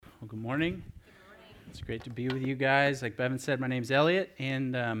Good morning. It's great to be with you guys. Like Bevan said, my name's Elliot,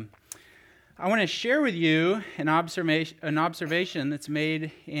 and I want to share with you an observation that's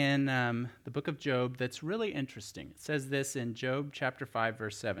made in the book of Job that's really interesting. It says this in Job chapter 5,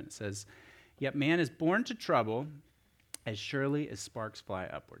 verse 7. It says, "Yet man is born to trouble as surely as sparks fly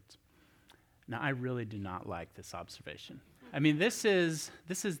upwards." Now, I really do not like this observation. I mean, this is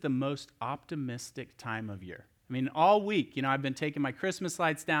the most optimistic time of year. I mean, all week, I've been taking my Christmas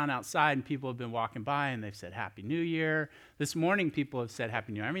lights down outside, and people have been walking by, and they've said Happy New Year. This morning, people have said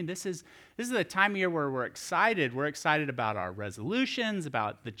Happy New Year. I mean, this is the time of year where we're excited. We're excited about our resolutions,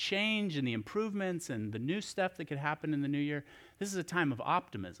 about the change and the improvements and the new stuff that could happen in the new year. This is a time of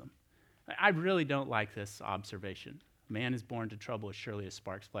optimism. I really don't like this observation. Man is born to trouble as surely as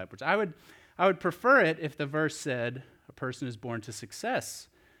sparks fly upwards. I would prefer it if the verse said a person is born to success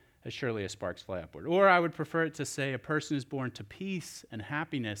as surely as sparks fly upward. Or I would prefer it to say a person is born to peace and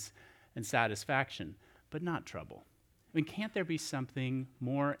happiness and satisfaction, but not trouble. I mean, can't there be something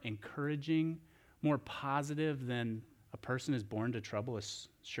more encouraging, more positive than a person is born to trouble as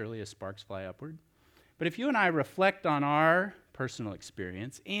surely as sparks fly upward? But if you and I reflect on our personal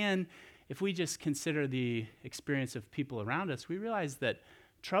experience, and if we just consider the experience of people around us, we realize that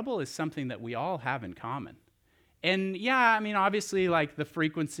trouble is something that we all have in common. And yeah, I mean, obviously, like the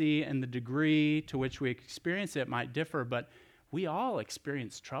frequency and the degree to which we experience it might differ, but we all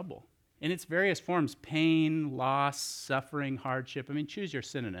experience trouble in its various forms: pain, loss, suffering, hardship. I mean, choose your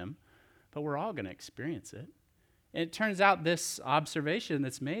synonym, but we're all going to experience it. And it turns out this observation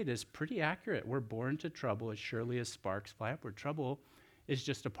that's made is pretty accurate. We're born to trouble as surely as sparks fly upward. Trouble is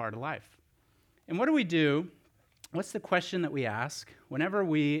just a part of life. And what do we do? What's the question that we ask whenever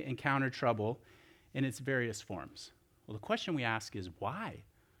we encounter trouble in its various forms? Well, the question we ask is why?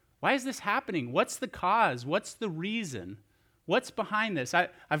 Why is this happening? What's the cause? What's the reason? What's behind this?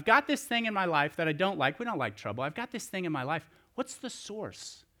 I've got this thing in my life that I don't like. We don't like trouble. I've got this thing in my life. What's the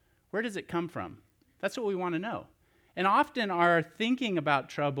source? Where does it come from? That's what we want to know. And often our thinking about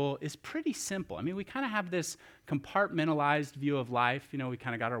trouble is pretty simple. I mean, we kind of have this compartmentalized view of life. We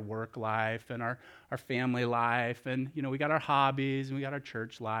kind of got our work life and our family life, and, we got our hobbies, and we got our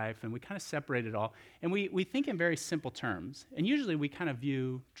church life, and we kind of separate it all. And we think in very simple terms. And usually we kind of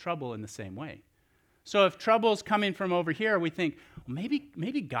view trouble in the same way. So if trouble's coming from over here, we think, well,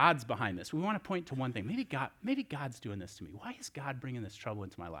 maybe God's behind this. We want to point to one thing. Maybe God's doing this to me. Why is God bringing this trouble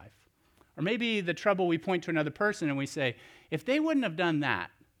into my life? Or maybe the trouble, we point to another person and we say, if they wouldn't have done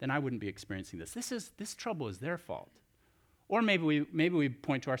that, then I wouldn't be experiencing this. This trouble is their fault. Or maybe we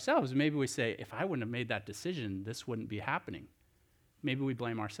point to ourselves, and maybe we say, if I wouldn't have made that decision, this wouldn't be happening. Maybe we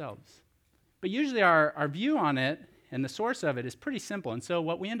blame ourselves. But usually our view on it and the source of it is pretty simple. And so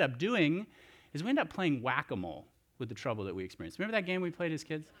what we end up doing is we end up playing whack-a-mole with the trouble that we experience. Remember that game we played as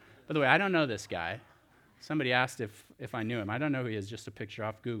kids? By the way, I don't know this guy. Somebody asked if I knew him. I don't know who he is, just a picture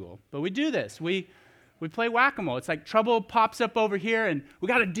off Google. But we do this. We play whack-a-mole. It's like trouble pops up over here, and we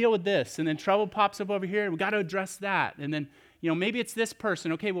got to deal with this. And then trouble pops up over here, and we got to address that. And then, maybe it's this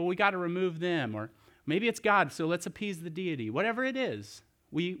person. Okay, well, we got to remove them. Or maybe it's God, so let's appease the deity. Whatever it is,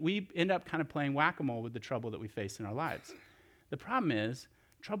 we end up kind of playing whack-a-mole with the trouble that we face in our lives. The problem is,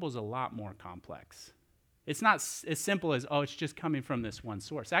 trouble is a lot more complex. It's not as simple as, it's just coming from this one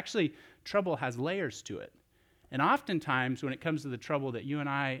source. Actually, trouble has layers to it. And oftentimes, when it comes to the trouble that you and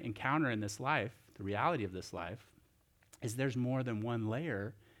I encounter in this life, the reality of this life, is there's more than one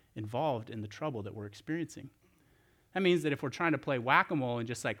layer involved in the trouble that we're experiencing. That means that if we're trying to play whack-a-mole and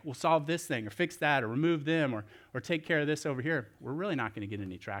just like, we'll solve this thing, or fix that, or remove them, or take care of this over here, we're really not going to get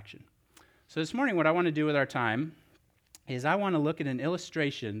any traction. So this morning, what I want to do with our time is I want to look at an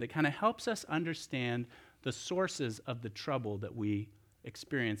illustration that kind of helps us understand the sources of the trouble that we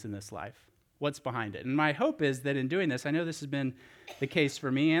experience in this life. What's behind it? And my hope is that in doing this, I know this has been the case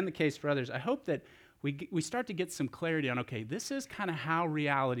for me and the case for others, I hope that we start to get some clarity on, okay, this is kind of how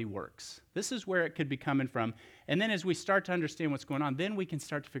reality works. This is where it could be coming from. And then as we start to understand what's going on, then we can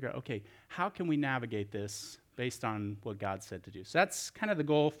start to figure out, okay, how can we navigate this based on what God said to do? So that's kind of the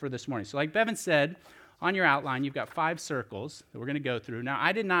goal for this morning. So like Bevan said, on your outline, you've got 5 circles that we're going to go through. Now,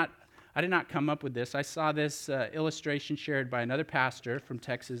 I did not come up with this. I saw this illustration shared by another pastor from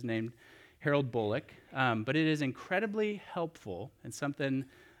Texas named Harold Bullock, but it is incredibly helpful and something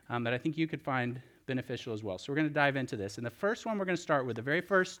that I think you could find beneficial as well. So we're going to dive into this. And the first one we're going to start with, the very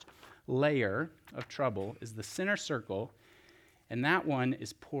first layer of trouble is the center circle, and that one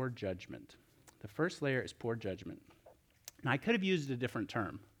is poor judgment. The first layer is poor judgment. Now, I could have used a different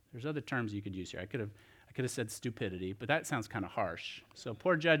term. There's other terms you could use here. I could have said stupidity, but that sounds kind of harsh. So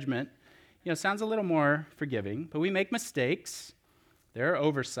poor judgment, sounds a little more forgiving, but we make mistakes. There are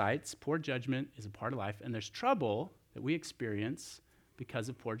oversights. Poor judgment is a part of life, and there's trouble that we experience because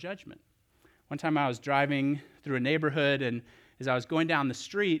of poor judgment. One time I was driving through a neighborhood, and as I was going down the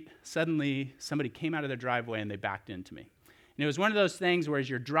street, suddenly somebody came out of their driveway and they backed into me. And it was one of those things where as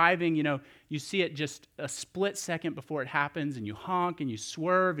you're driving, you see it just a split second before it happens, and you honk and you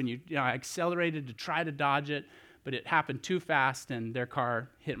swerve, and I accelerated to try to dodge it, but it happened too fast, and their car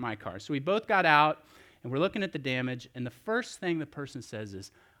hit my car. So we both got out, and we're looking at the damage, and the first thing the person says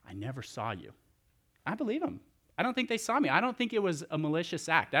is, "I never saw you." I believe them. I don't think they saw me. I don't think it was a malicious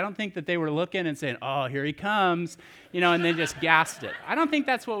act. I don't think that they were looking and saying, "Oh, here he comes," and then just gassed it. I don't think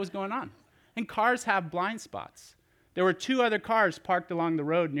that's what was going on. And cars have blind spots. There were 2 other cars parked along the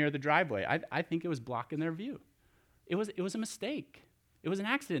road near the driveway. I think it was blocking their view. It was a mistake. It was an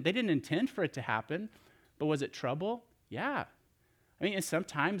accident. They didn't intend for it to happen, but was it trouble? Yeah. And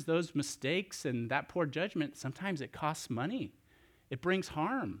sometimes those mistakes and that poor judgment, sometimes it costs money. It brings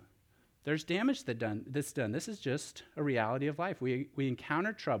harm. There's damage that's done. This is just a reality of life. We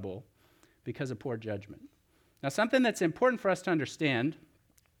encounter trouble because of poor judgment. Now, something that's important for us to understand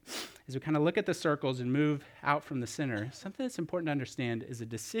as we kind of look at the circles and move out from the center, something that's important to understand is a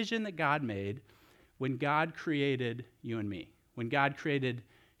decision that God made when God created you and me, when God created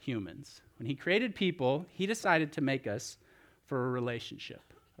humans. When he created people, he decided to make us for a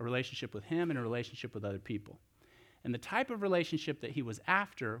relationship with him and a relationship with other people. And the type of relationship that he was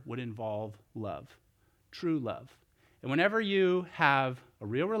after would involve love, true love. And whenever you have a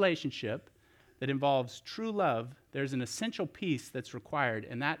real relationship that involves true love, there's an essential piece that's required,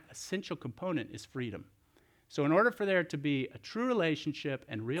 and that essential component is freedom. So in order for there to be a true relationship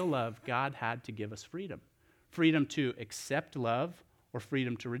and real love, God had to give us freedom. Freedom to accept love or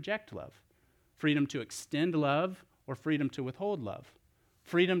freedom to reject love. Freedom to extend love or freedom to withhold love.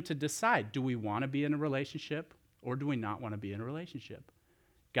 Freedom to decide, do we want to be in a relationship or do we not want to be in a relationship?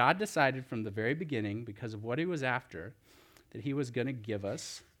 God decided from the very beginning, because of what he was after, that he was going to give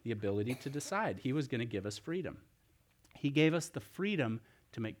us the ability to decide. He was going to give us freedom. He gave us the freedom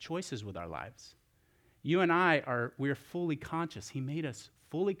to make choices with our lives. You and we're fully conscious. He made us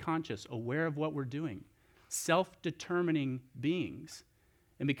fully conscious, aware of what we're doing, self-determining beings.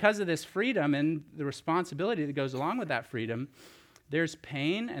 And because of this freedom and the responsibility that goes along with that freedom, there's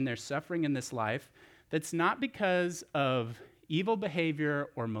pain and there's suffering in this life that's not because of evil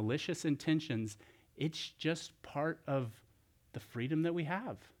behavior or malicious intentions. It's just part of the freedom that we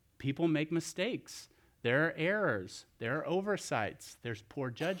have. People make mistakes. There are errors. There are oversights. There's poor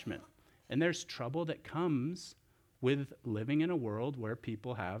judgment. And there's trouble that comes with living in a world where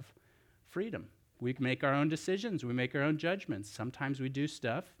people have freedom. We make our own decisions. We make our own judgments. Sometimes we do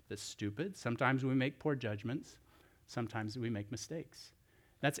stuff that's stupid. Sometimes we make poor judgments. Sometimes we make mistakes.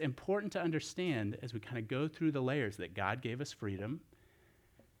 That's important to understand as we kind of go through the layers that God gave us freedom.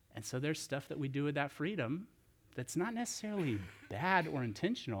 And so there's stuff that we do with that freedom that's not necessarily bad or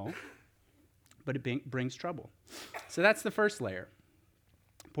intentional, but it brings trouble. So that's the first layer,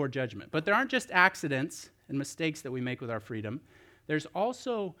 poor judgment. But there aren't just accidents and mistakes that we make with our freedom. There's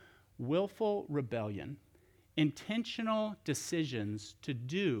also willful rebellion, intentional decisions to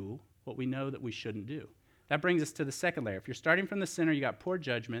do what we know that we shouldn't do. That brings us to the second layer. If you're starting from the center, you got poor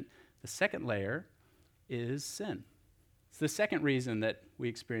judgment. The second layer is sin. It's the second reason that we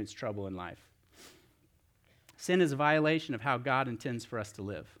experience trouble in life. Sin is a violation of how God intends for us to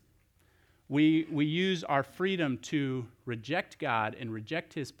live. We use our freedom to reject God and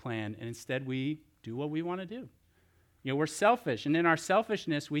reject his plan, and instead we do what we want to do. We're selfish, and in our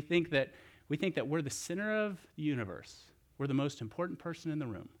selfishness, we think that we're the center of the universe. We're the most important person in the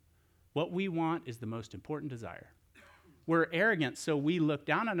room. What we want is the most important desire. We're arrogant, so we look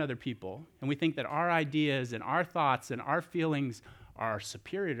down on other people, and we think that our ideas and our thoughts and our feelings are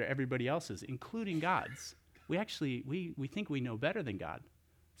superior to everybody else's, including God's. We think we know better than God.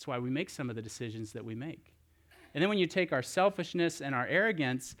 That's why we make some of the decisions that we make. And then when you take our selfishness and our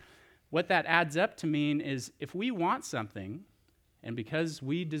arrogance, what that adds up to mean is if we want something, and because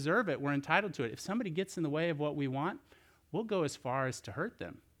we deserve it, we're entitled to it, if somebody gets in the way of what we want, we'll go as far as to hurt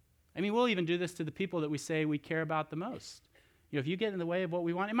them. We'll even do this to the people that we say we care about the most. If you get in the way of what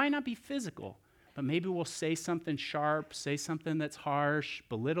we want, it might not be physical, but maybe we'll say something sharp, say something that's harsh,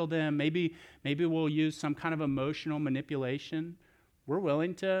 belittle them. Maybe we'll use some kind of emotional manipulation. We're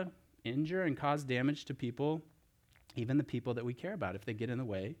willing to injure and cause damage to people, even the people that we care about, if they get in the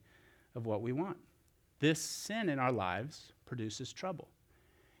way of what we want. This sin in our lives produces trouble.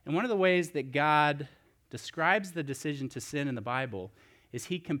 And one of the ways that God describes the decision to sin in the Bible is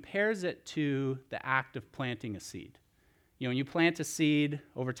he compares it to the act of planting a seed. When you plant a seed,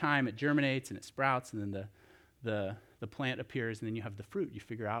 over time it germinates and it sprouts, and then the the plant appears, and then you have the fruit. You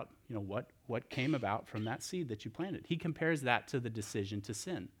figure out, what came about from that seed that you planted. He compares that to the decision to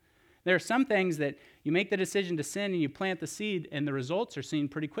sin. There are some things that you make the decision to sin and you plant the seed, and the results are seen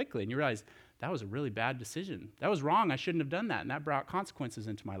pretty quickly, and you realize, that was a really bad decision. That was wrong. I shouldn't have done that, and that brought consequences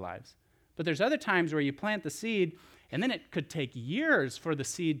into my lives. But there's other times where you plant the seed, and then it could take years for the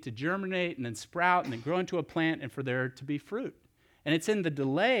seed to germinate and then sprout and then grow into a plant and for there to be fruit. And it's in the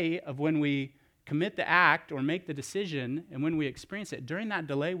delay of when we commit the act or make the decision and when we experience it. During that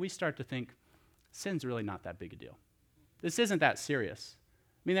delay, we start to think, sin's really not that big a deal. This isn't that serious.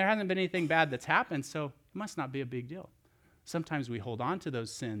 I mean, there hasn't been anything bad that's happened, so it must not be a big deal. Sometimes we hold on to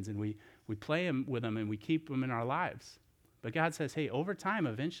those sins and we play with them and we keep them in our lives. But God says, hey, over time,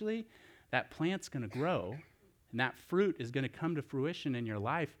 eventually, that plant's going to grow and that fruit is going to come to fruition in your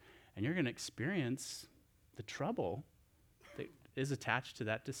life, and you're going to experience the trouble that is attached to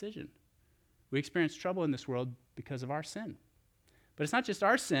that decision. We experience trouble in this world because of our sin. But it's not just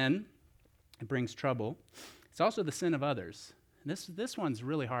our sin that brings trouble. It's also the sin of others. And this one's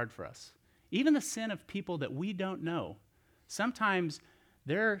really hard for us. Even the sin of people that we don't know. Sometimes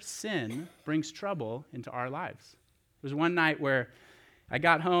their sin brings trouble into our lives. There was one night where I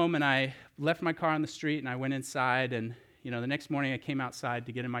got home and I left my car on the street and I went inside, and the next morning I came outside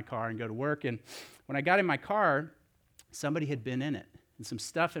to get in my car and go to work, and when I got in my car, somebody had been in it and some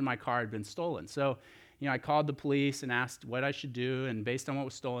stuff in my car had been stolen. So, I called the police and asked what I should do, and based on what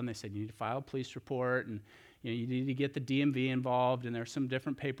was stolen, they said you need to file a police report and you need to get the DMV involved, and there's some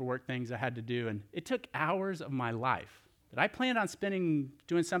different paperwork things I had to do, and it took hours of my life that I planned on spending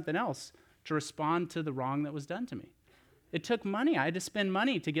doing something else to respond to the wrong that was done to me. It took money. I had to spend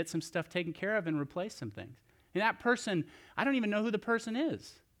money to get some stuff taken care of and replace some things. And that person, I don't even know who the person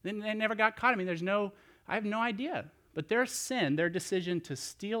is. They never got caught. I mean, I have no idea. But their sin, their decision to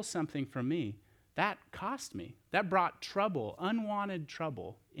steal something from me, that cost me. That brought trouble, unwanted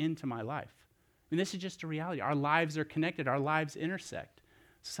trouble, into my life. I mean, this is just a reality. Our lives are connected. Our lives intersect.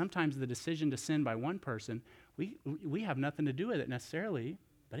 Sometimes the decision to sin by one person, we have nothing to do with it necessarily,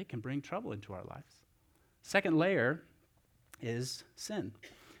 but it can bring trouble into our lives. Second layer is sin.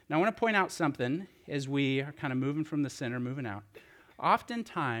 Now, I want to point out something as we are kind of moving from the center, moving out.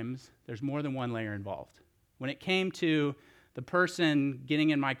 Oftentimes, there's more than one layer involved. When it came to the person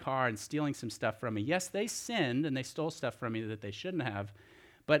getting in my car and stealing some stuff from me, yes, they sinned and they stole stuff from me that they shouldn't have,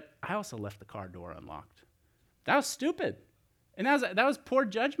 but I also left the car door unlocked. That was stupid. And that was poor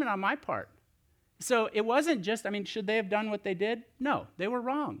judgment on my part. So it wasn't just, should they have done what they did? No, they were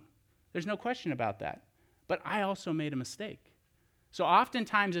wrong. There's no question about that. But I also made a mistake. So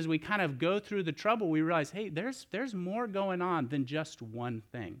oftentimes as we kind of go through the trouble, we realize, hey, there's more going on than just one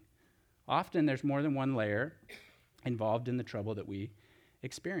thing. Often there's more than one layer involved in the trouble that we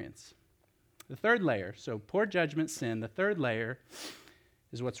experience. The third layer, so poor judgment, sin, the third layer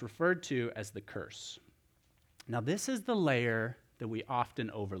is what's referred to as the curse. Now this is the layer that we often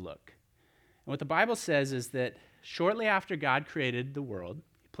overlook. And what the Bible says is that shortly after God created the world,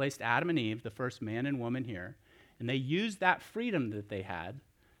 he placed Adam and Eve, the first man and woman here, and they used that freedom that they had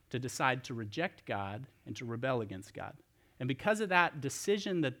to decide to reject God and to rebel against God. And because of that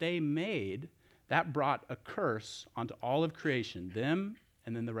decision that they made, that brought a curse onto all of creation, them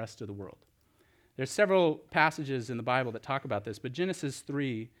and then the rest of the world. There's several passages in the Bible that talk about this, but Genesis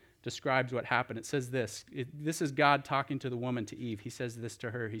 3 describes what happened. It says this. This is God talking to the woman, to Eve. He says this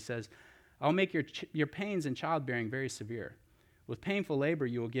to her. He says, I'll make your pains in childbearing very severe. With painful labor,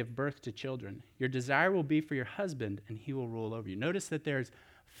 you will give birth to children. Your desire will be for your husband, and he will rule over you. Notice that there's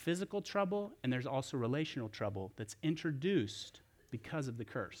physical trouble, and there's also relational trouble that's introduced because of the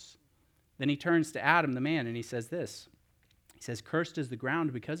curse. Then he turns to Adam, the man, and he says this. He says, cursed is the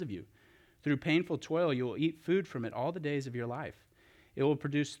ground because of you. Through painful toil, you will eat food from it all the days of your life. It will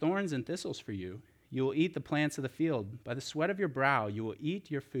produce thorns and thistles for you. You will eat the plants of the field. By the sweat of your brow, you will eat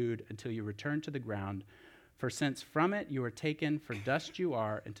your food until you return to the ground. For since from it you are taken, for dust you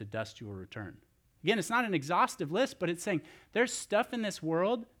are, and to dust you will return. Again, it's not an exhaustive list, but it's saying there's stuff in this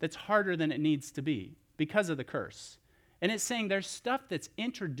world that's harder than it needs to be because of the curse. And it's saying there's stuff that's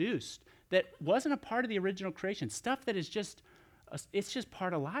introduced that wasn't a part of the original creation, stuff that is it's just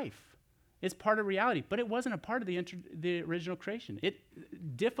part of life. It's part of reality, but it wasn't a part of the original creation.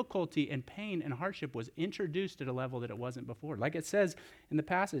 Difficulty and pain and hardship was introduced at a level that it wasn't before. Like it says in the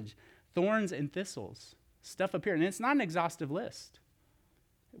passage, thorns and thistles. Stuff appeared, and it's not an exhaustive list.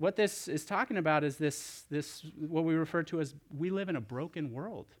 What this is talking about is this what we refer to as we live in a broken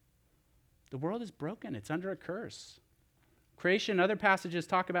world. The world is broken. It's under a curse. Creation, other passages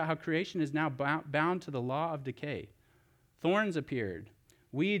talk about how creation is now bound to the law of decay. Thorns appeared.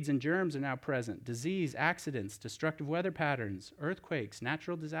 Weeds and germs are now present. Disease, accidents, destructive weather patterns, earthquakes,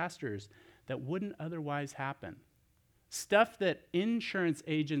 natural disasters that wouldn't otherwise happen. Stuff that insurance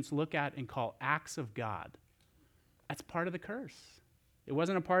agents look at and call acts of God. That's part of the curse. It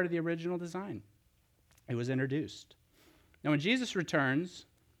wasn't a part of the original design. It was introduced. Now, when Jesus returns,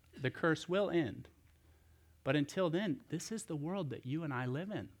 the curse will end. But until then, this is the world that you and I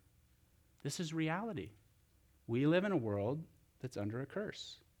live in. This is reality. We live in a world that's under a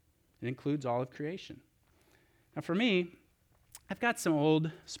curse. It includes all of creation. Now, for me, I've got some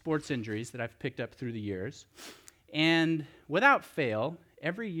old sports injuries that I've picked up through the years. And without fail,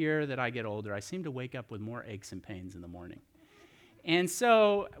 every year that I get older, I seem to wake up with more aches and pains in the morning. And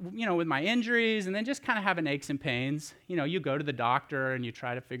so, with my injuries and then just kind of having aches and pains, you go to the doctor and you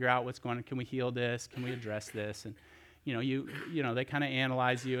try to figure out what's going on. Can we heal this? Can we address this? And, they kind of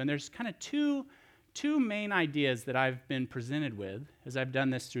analyze you. And there's kind of two main ideas that I've been presented with as I've done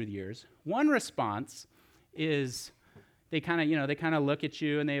this through the years. One response is they kind of look at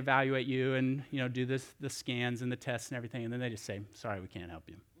you and they evaluate you and, do the scans and the tests and everything. And then they just say, sorry, we can't help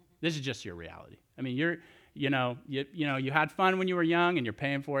you. This is just your reality. I mean, you had fun when you were young and you're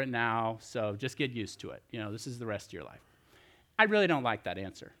paying for it now, so just get used to it. This is the rest of your life. I really don't like that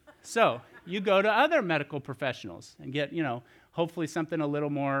answer. So you go to other medical professionals and get, hopefully something a little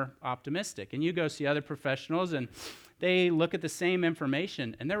more optimistic. And you go see other professionals and they look at the same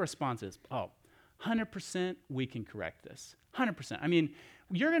information and their response is, 100% we can correct this. 100%. I mean,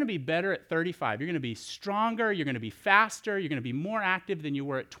 you're going to be better at 35. You're going to be stronger. You're going to be faster. You're going to be more active than you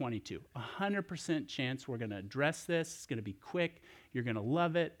were at 22. 100% chance we're going to address this. It's going to be quick. You're going to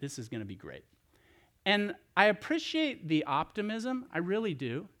love it. This is going to be great. And I appreciate the optimism. I really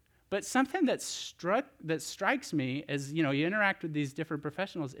do. But something that strikes me as, you interact with these different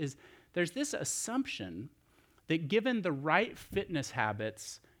professionals is there's this assumption that given the right fitness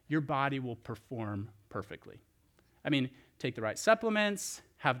habits, your body will perform perfectly. I mean, take the right supplements,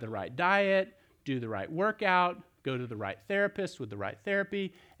 have the right diet, do the right workout, go to the right therapist with the right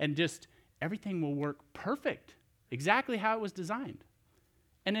therapy, and just everything will work perfect, exactly how it was designed.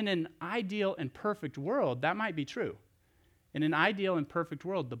 And in an ideal and perfect world, that might be true. In an ideal and perfect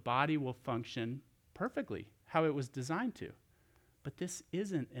world, the body will function perfectly, how it was designed to. But this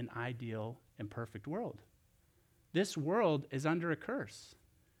isn't an ideal and perfect world. This world is under a curse.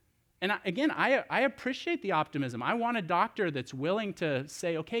 And I appreciate the optimism. I want a doctor that's willing to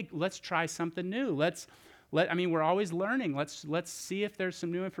say, okay, let's try something new. We're always learning. Let's see if there's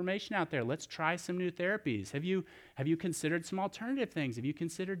some new information out there. Let's try some new therapies. Have you considered some alternative things? Have you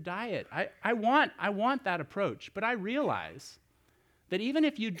considered diet? I want that approach, but I realize that even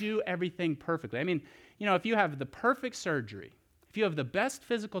if you do everything perfectly, if you have the perfect surgery, if you have the best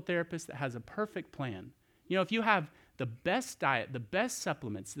physical therapist that has a perfect plan, if you have the best diet, the best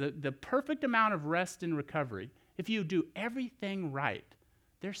supplements, the perfect amount of rest and recovery, if you do everything right,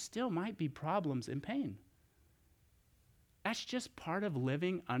 there still might be problems and pain. That's just part of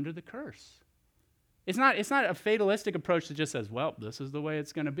living under the curse. It's not a fatalistic approach that just says, well, this is the way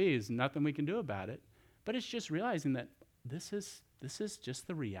it's going to be. There's nothing we can do about it. But it's just realizing that this is just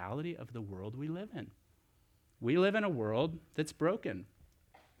the reality of the world we live in. We live in a world that's broken.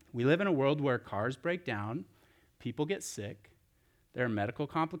 We live in a world where cars break down, people get sick, there are medical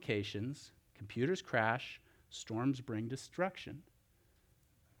complications, computers crash, storms bring destruction.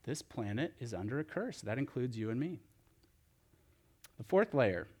 This planet is under a curse. That includes you and me. The fourth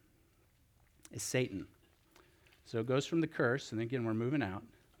layer is Satan. So it goes from the curse, and again, we're moving out.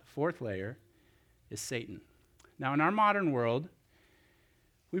 The fourth layer is Satan. Now, in our modern world,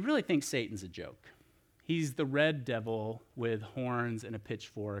 we really think Satan's a joke. He's the red devil with horns and a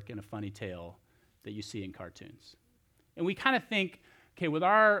pitchfork and a funny tail that you see in cartoons. And we kind of think, okay, with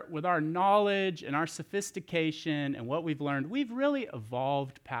our knowledge and our sophistication and what we've learned, we've really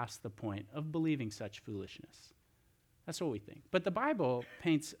evolved past the point of believing such foolishness. That's what we think. But the Bible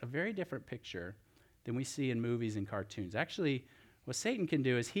paints a very different picture than we see in movies and cartoons. Actually, what Satan can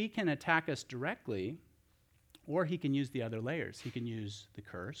do is he can attack us directly, or he can use the other layers. He can use the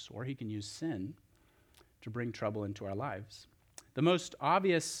curse, or he can use sin to bring trouble into our lives. The most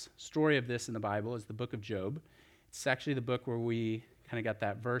obvious story of this in the Bible is the book of Job. It's actually the book where we kind of got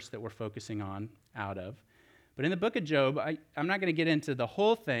that verse that we're focusing on out of. But in the book of Job, I'm not going to get into the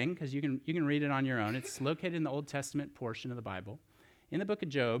whole thing because you can read it on your own. It's located in the Old Testament portion of the Bible. In the book of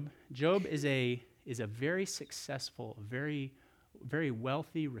Job, Job is a very successful, very, very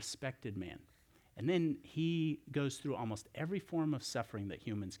wealthy, respected man. And then he goes through almost every form of suffering that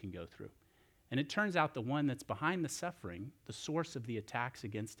humans can go through. And it turns out the one that's behind the suffering, the source of the attacks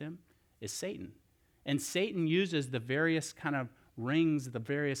against him, is Satan. And Satan uses the various kind of rings the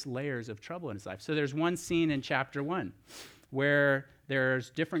various layers of trouble in his life. So there's one scene in chapter 1 where there's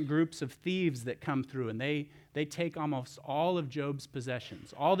different groups of thieves that come through, and they take almost all of Job's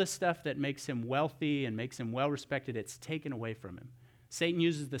possessions. All the stuff that makes him wealthy and makes him well-respected, it's taken away from him. Satan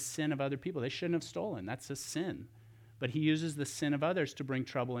uses the sin of other people. They shouldn't have stolen. That's a sin. But he uses the sin of others to bring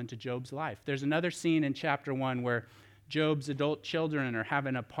trouble into Job's life. There's another scene in chapter 1 where Job's adult children are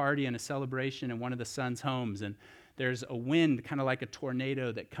having a party and a celebration in one of the sons' homes, and there's a wind, kind of like a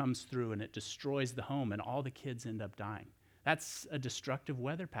tornado, that comes through, and it destroys the home, and all the kids end up dying. That's a destructive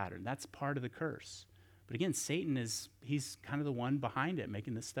weather pattern. That's part of the curse. But again, Satan he's kind of the one behind it,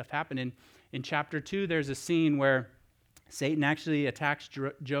 making this stuff happen. In chapter 2, there's a scene where Satan actually attacks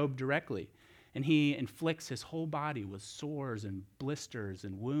Job directly, and he inflicts his whole body with sores and blisters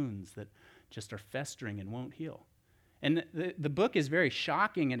and wounds that just are festering and won't heal. And the book is very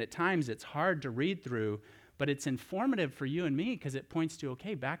shocking, and at times it's hard to read through, but it's informative for you and me because it points to,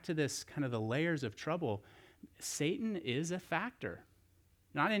 okay, back to this kind of the layers of trouble. Satan is a factor.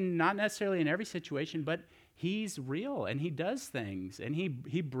 Not necessarily in every situation, but he's real, and he does things, and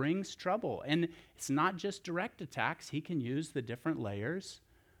he brings trouble. And it's not just direct attacks. He can use the different layers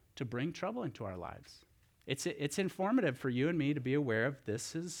to bring trouble into our lives. It's informative for you and me to be aware of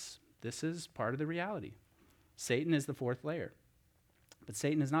this is part of the reality. Satan is the fourth layer. But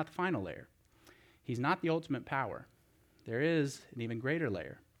Satan is not the final layer. He's not the ultimate power. There is an even greater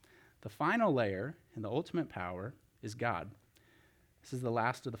layer. The final layer and the ultimate power is God. This is the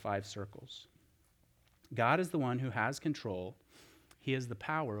last of the 5 circles. God is the one who has control. He has the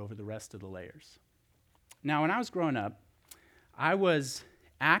power over the rest of the layers. Now, when I was growing up, I was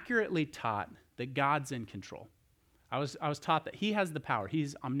accurately taught that God's in control. I was taught that he has the power.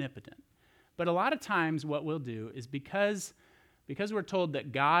 He's omnipotent. But a lot of times what we'll do is because we're told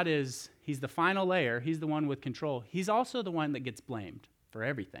that he's the final layer, he's the one with control, he's also the one that gets blamed for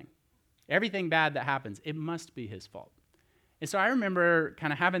everything. Everything bad that happens, it must be his fault. And so I remember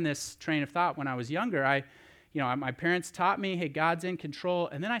kind of having this train of thought when I was younger. My parents taught me, hey, God's in control.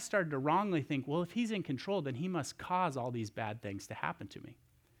 And then I started to wrongly think, well, if he's in control, then he must cause all these bad things to happen to me.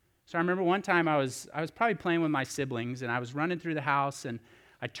 So I remember one time I was probably playing with my siblings, and I was running through the house, and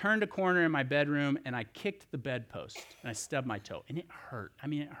I turned a corner in my bedroom, and I kicked the bedpost, and I stubbed my toe. And it hurt.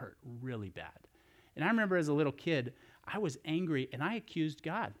 It hurt really bad. And I remember as a little kid, I was angry, and I accused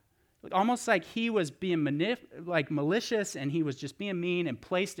God. Almost like he was being malicious, and he was just being mean and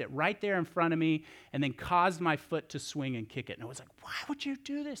placed it right there in front of me and then caused my foot to swing and kick it. And I was like, why would you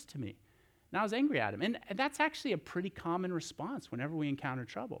do this to me? And I was angry at him. And that's actually a pretty common response whenever we encounter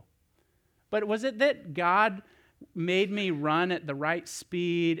trouble. But was it that God made me run at the right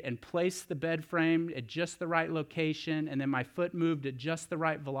speed and place the bed frame at just the right location, and then my foot moved at just the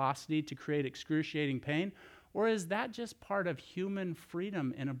right velocity to create excruciating pain? Or is that just part of human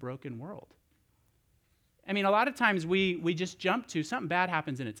freedom in a broken world? A lot of times we just jump to something bad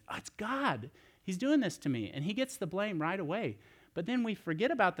happens and it's God. He's doing this to me, and he gets the blame right away. But then we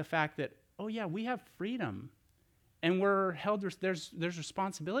forget about the fact that, oh yeah, we have freedom, and we're held, there's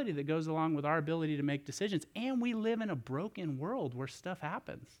responsibility that goes along with our ability to make decisions, and we live in a broken world where stuff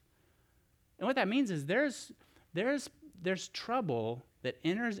happens. And what that means is there's trouble that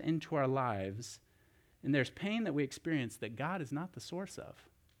enters into our lives, and there's pain that we experience that God is not the source of.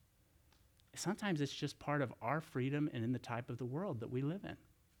 Sometimes it's just part of our freedom and in the type of the world that we live in.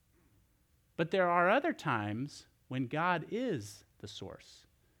 But there are other times when God is the source,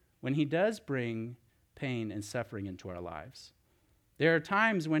 when he does bring pain and suffering into our lives. There are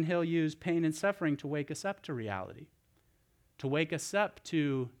times when he'll use pain and suffering to wake us up to reality, to wake us up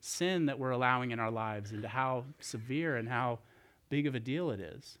to sin that we're allowing in our lives and to how severe and how big of a deal it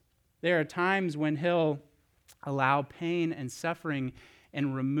is. There are times when he'll allow pain and suffering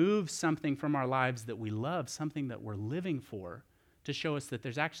and remove something from our lives that we love, something that we're living for, to show us that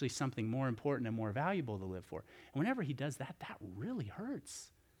there's actually something more important and more valuable to live for. And whenever he does that, that really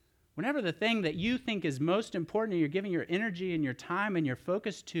hurts. Whenever the thing that you think is most important and you're giving your energy and your time and your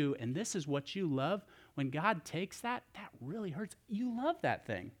focus to, and this is what you love, when God takes that, that really hurts. You love that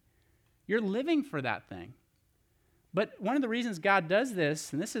thing. You're living for that thing. But one of the reasons God does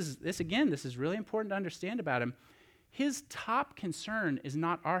this, and this is really important to understand about him, his top concern is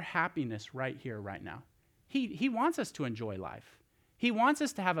not our happiness right here, right now. He wants us to enjoy life. He wants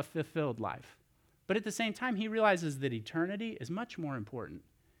us to have a fulfilled life. But at the same time, he realizes that eternity is much more important.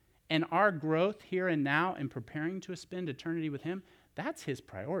 And our growth here and now and preparing to spend eternity with him, that's his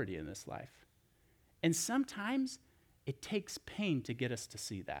priority in this life. And sometimes it takes pain to get us to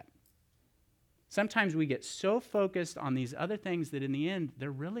see that. Sometimes we get so focused on these other things that in the end, they're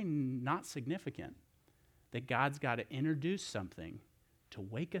really not significant. that God's got to introduce something to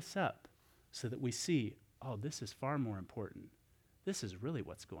wake us up so that we see, oh, this is far more important. This is really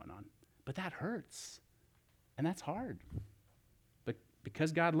what's going on. But that hurts, and that's hard. But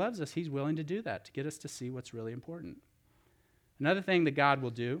because God loves us, he's willing to do that to get us to see what's really important. Another thing that God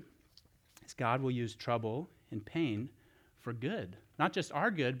will do is God will use trouble and pain for good. Not just our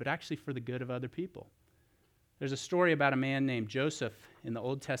good, but actually for the good of other people. There's a story about a man named Joseph in the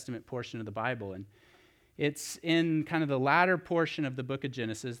Old Testament portion of the Bible, and it's in kind of the latter portion of the book of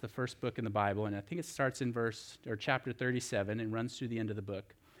Genesis, the first book in the Bible, and I think it starts in chapter 37 and runs through the end of the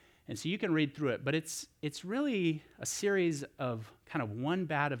book. And so you can read through it, but it's really a series of kind of one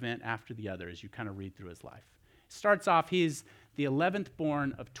bad event after the other as you kind of read through his life. It starts off, he's the 11th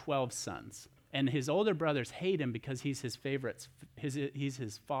born of 12 sons, and his older brothers hate him because he's his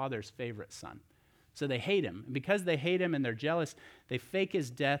father's favorite son. So they hate him. And because they hate him and they're jealous, they fake his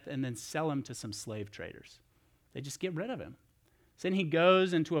death and then sell him to some slave traders. They just get rid of him. So then he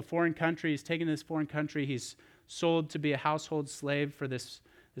goes into a foreign country. He's taken to this foreign country. He's sold to be a household slave for this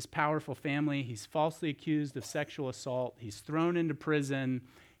powerful family. He's falsely accused of sexual assault. He's thrown into prison.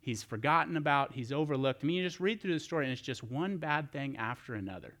 He's forgotten about. He's overlooked. I mean, you just read through the story, and it's just one bad thing after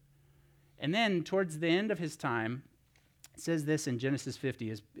another. And then towards the end of his time, it says this in Genesis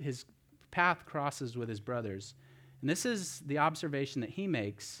 50, his path crosses with his brothers. And this is the observation that he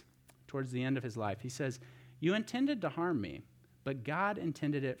makes towards the end of his life. He says, "You intended to harm me, but God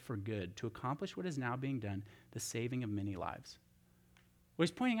intended it for good, to accomplish what is now being done, the saving of many lives." What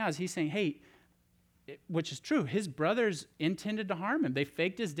he's pointing out is he's saying, hey, which is true, his brothers intended to harm him. They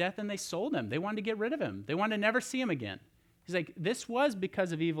faked his death and they sold him. They wanted to get rid of him. They wanted to never see him again. He's like, this was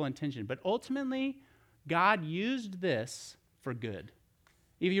because of evil intention, but ultimately, God used this for good.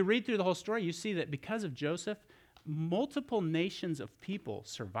 If you read through the whole story, you see that because of Joseph, multiple nations of people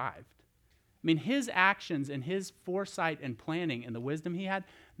survived. I mean, his actions and his foresight and planning and the wisdom he had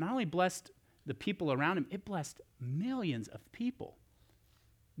not only blessed the people around him, it blessed millions of people.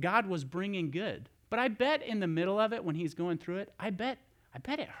 God was bringing good. But I bet in the middle of it, when he's going through it, I bet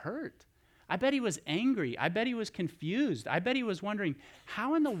it hurt. I bet he was angry. I bet he was confused. I bet he was wondering,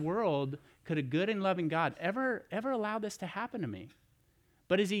 how in the world could a good and loving God ever allow this to happen to me?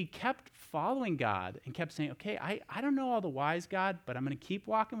 But as he kept following God and kept saying, okay, I don't know all the whys, God, but I'm going to keep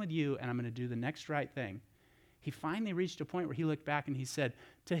walking with you and I'm going to do the next right thing. He finally reached a point where he looked back and he said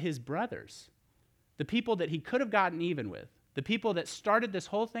to his brothers, the people that he could have gotten even with, the people that started this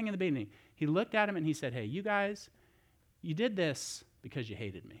whole thing in the beginning, he looked at him and he said, hey, you guys, you did this because you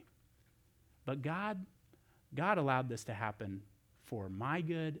hated me. But God allowed this to happen for my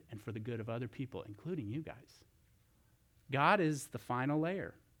good and for the good of other people, including you guys. God is the final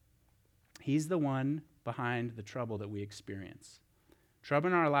layer. He's the one behind the trouble that we experience. Trouble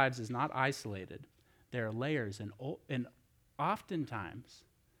in our lives is not isolated. There are layers, and oftentimes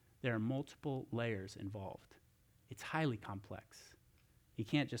there are multiple layers involved. It's highly complex. You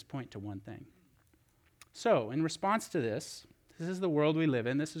can't just point to one thing. So, in response to this is the world we live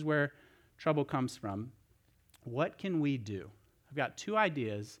in. This is where trouble comes from. What can we do? I've got two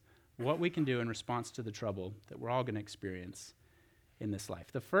ideas what we can do in response to the trouble that we're all going to experience in this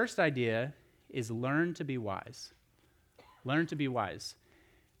life. The first idea is learn to be wise. Learn to be wise.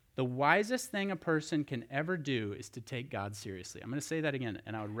 The wisest thing a person can ever do is to take God seriously. I'm going to say that again,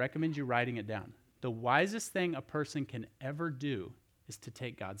 and I would recommend you writing it down. The wisest thing a person can ever do is to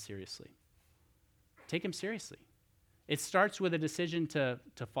take God seriously. Take him seriously. It starts with a decision to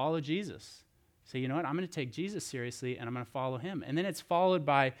follow Jesus. Say, you know what, I'm going to take Jesus seriously, and I'm going to follow him. And then it's followed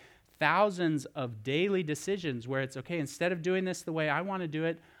by thousands of daily decisions where it's, okay, instead of doing this the way I want to do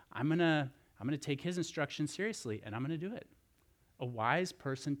it, I'm going to take his instructions seriously, and I'm going to do it. A wise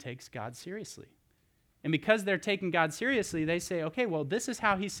person takes God seriously. And because they're taking God seriously, they say, okay, well, this is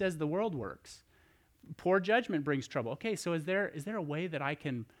how he says the world works. Poor judgment brings trouble. Okay, so is there a way that I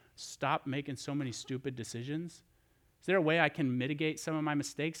can stop making so many stupid decisions? Is there a way I can mitigate some of my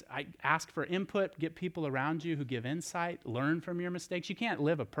mistakes? I ask for input, get people around you who give insight, learn from your mistakes. You can't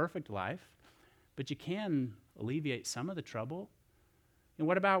live a perfect life, but you can alleviate some of the trouble. And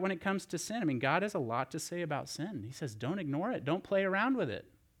what about when it comes to sin? I mean, God has a lot to say about sin. He says, don't ignore it. Don't play around with it.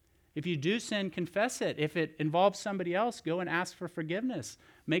 If you do sin, confess it. If it involves somebody else, go and ask for forgiveness.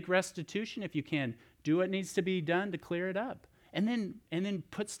 Make restitution if you can. Do what needs to be done to clear it up. And then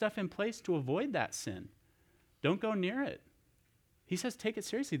put stuff in place to avoid that sin. Don't go near it. He says, take it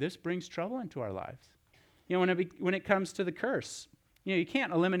seriously. This brings trouble into our lives. You know, when it comes to the curse, you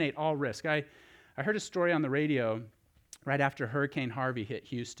can't eliminate all risk. I heard a story on the radio right after Hurricane Harvey hit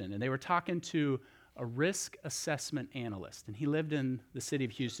Houston, and they were talking to a risk assessment analyst, and he lived in the city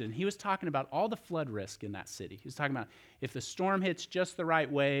of Houston. He was talking about all the flood risk in that city. He was talking about if the storm hits just the right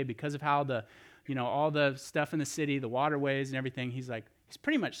way because of how all the stuff in the city, the waterways and everything, he's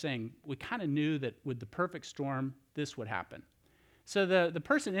pretty much saying, we kind of knew that with the perfect storm, this would happen. So the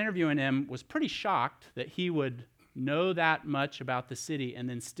person interviewing him was pretty shocked that he would know that much about the city and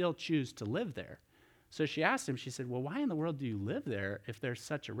then still choose to live there. So she asked him, she said, well, why in the world do you live there if there's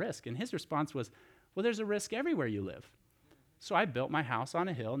such a risk? And his response was, well, there's a risk everywhere you live. So I built my house on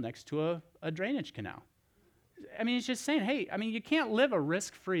a hill next to a drainage canal. I mean, it's just saying, hey, you can't live a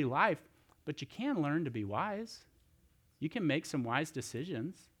risk-free life, but you can learn to be wise. You can make some wise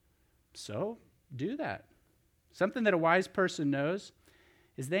decisions. So do that. Something that a wise person knows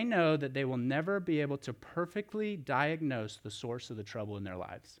is they know that they will never be able to perfectly diagnose the source of the trouble in their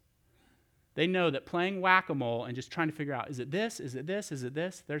lives. They know that playing whack-a-mole and just trying to figure out, is it this, is it this, is it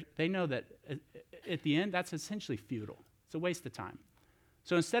this? They know that at the end, that's essentially futile. It's a waste of time.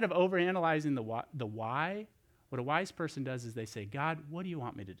 So instead of overanalyzing the why, what a wise person does is they say, God, what do you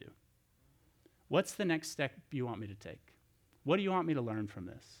want me to do? What's the next step you want me to take? What do you want me to learn from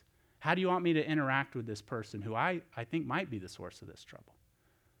this? How do you want me to interact with this person who I think might be the source of this trouble?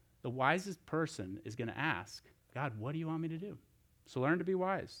 The wisest person is going to ask, God, what do you want me to do? So learn to be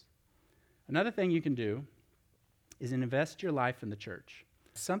wise. Another thing you can do is invest your life in the church.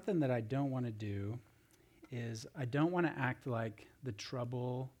 Something that I don't want to do is I don't want to act like the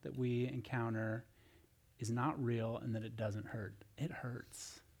trouble that we encounter is not real and that it doesn't hurt. It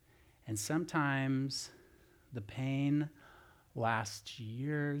hurts. And sometimes the pain lasts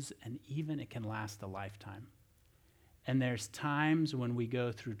years, and even it can last a lifetime. And there's times when we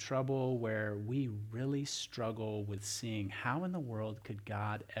go through trouble where we really struggle with seeing how in the world could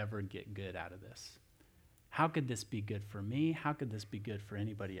God ever get good out of this? How could this be good for me? How could this be good for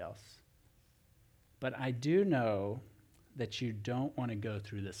anybody else? But I do know that you don't want to go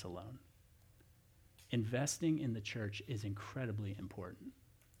through this alone. Investing in the church is incredibly important.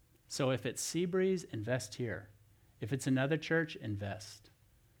 So if it's Seabreeze, invest here. If it's another church, invest.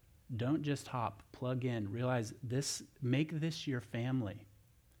 Don't just hop, plug in, realize this, make this your family.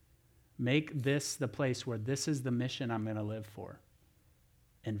 Make this the place where this is the mission I'm going to live for.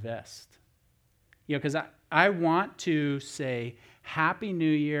 Invest. Because I want to say Happy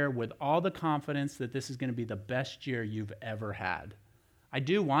New Year with all the confidence that this is going to be the best year you've ever had. I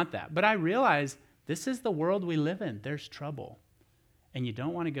do want that. But I realize this is the world we live in. There's trouble. And you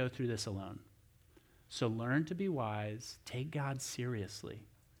don't want to go through this alone. So learn to be wise. Take God seriously.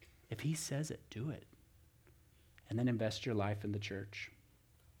 If he says it, do it. And then invest your life in the church.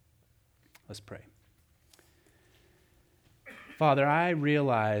 Let's pray. Father, I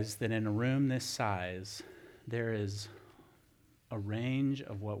realize that in a room this size, there is a range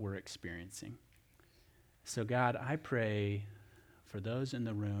of what we're experiencing. So God, I pray for those in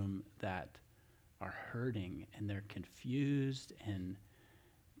the room that are hurting and they're confused and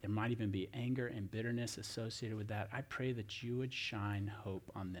there might even be anger and bitterness associated with that. I pray that you would shine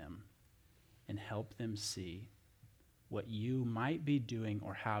hope on them and help them see what you might be doing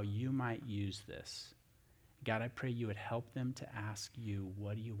or how you might use this. God, I pray you would help them to ask you,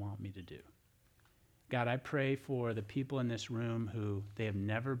 what do you want me to do? God, I pray for the people in this room who they have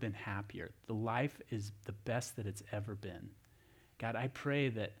never been happier. The life is the best that it's ever been. God, I pray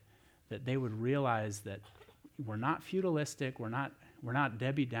that they would realize that we're not feudalistic, we're not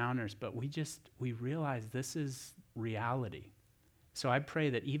Debbie Downers, but we realize this is reality. So I pray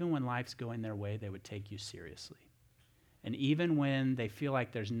that even when life's going their way, they would take you seriously. And even when they feel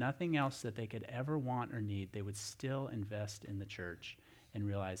like there's nothing else that they could ever want or need, they would still invest in the church and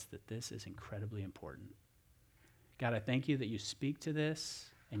realize that this is incredibly important. God, I thank you that you speak to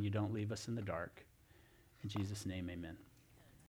this and you don't leave us in the dark. In Jesus' name, amen.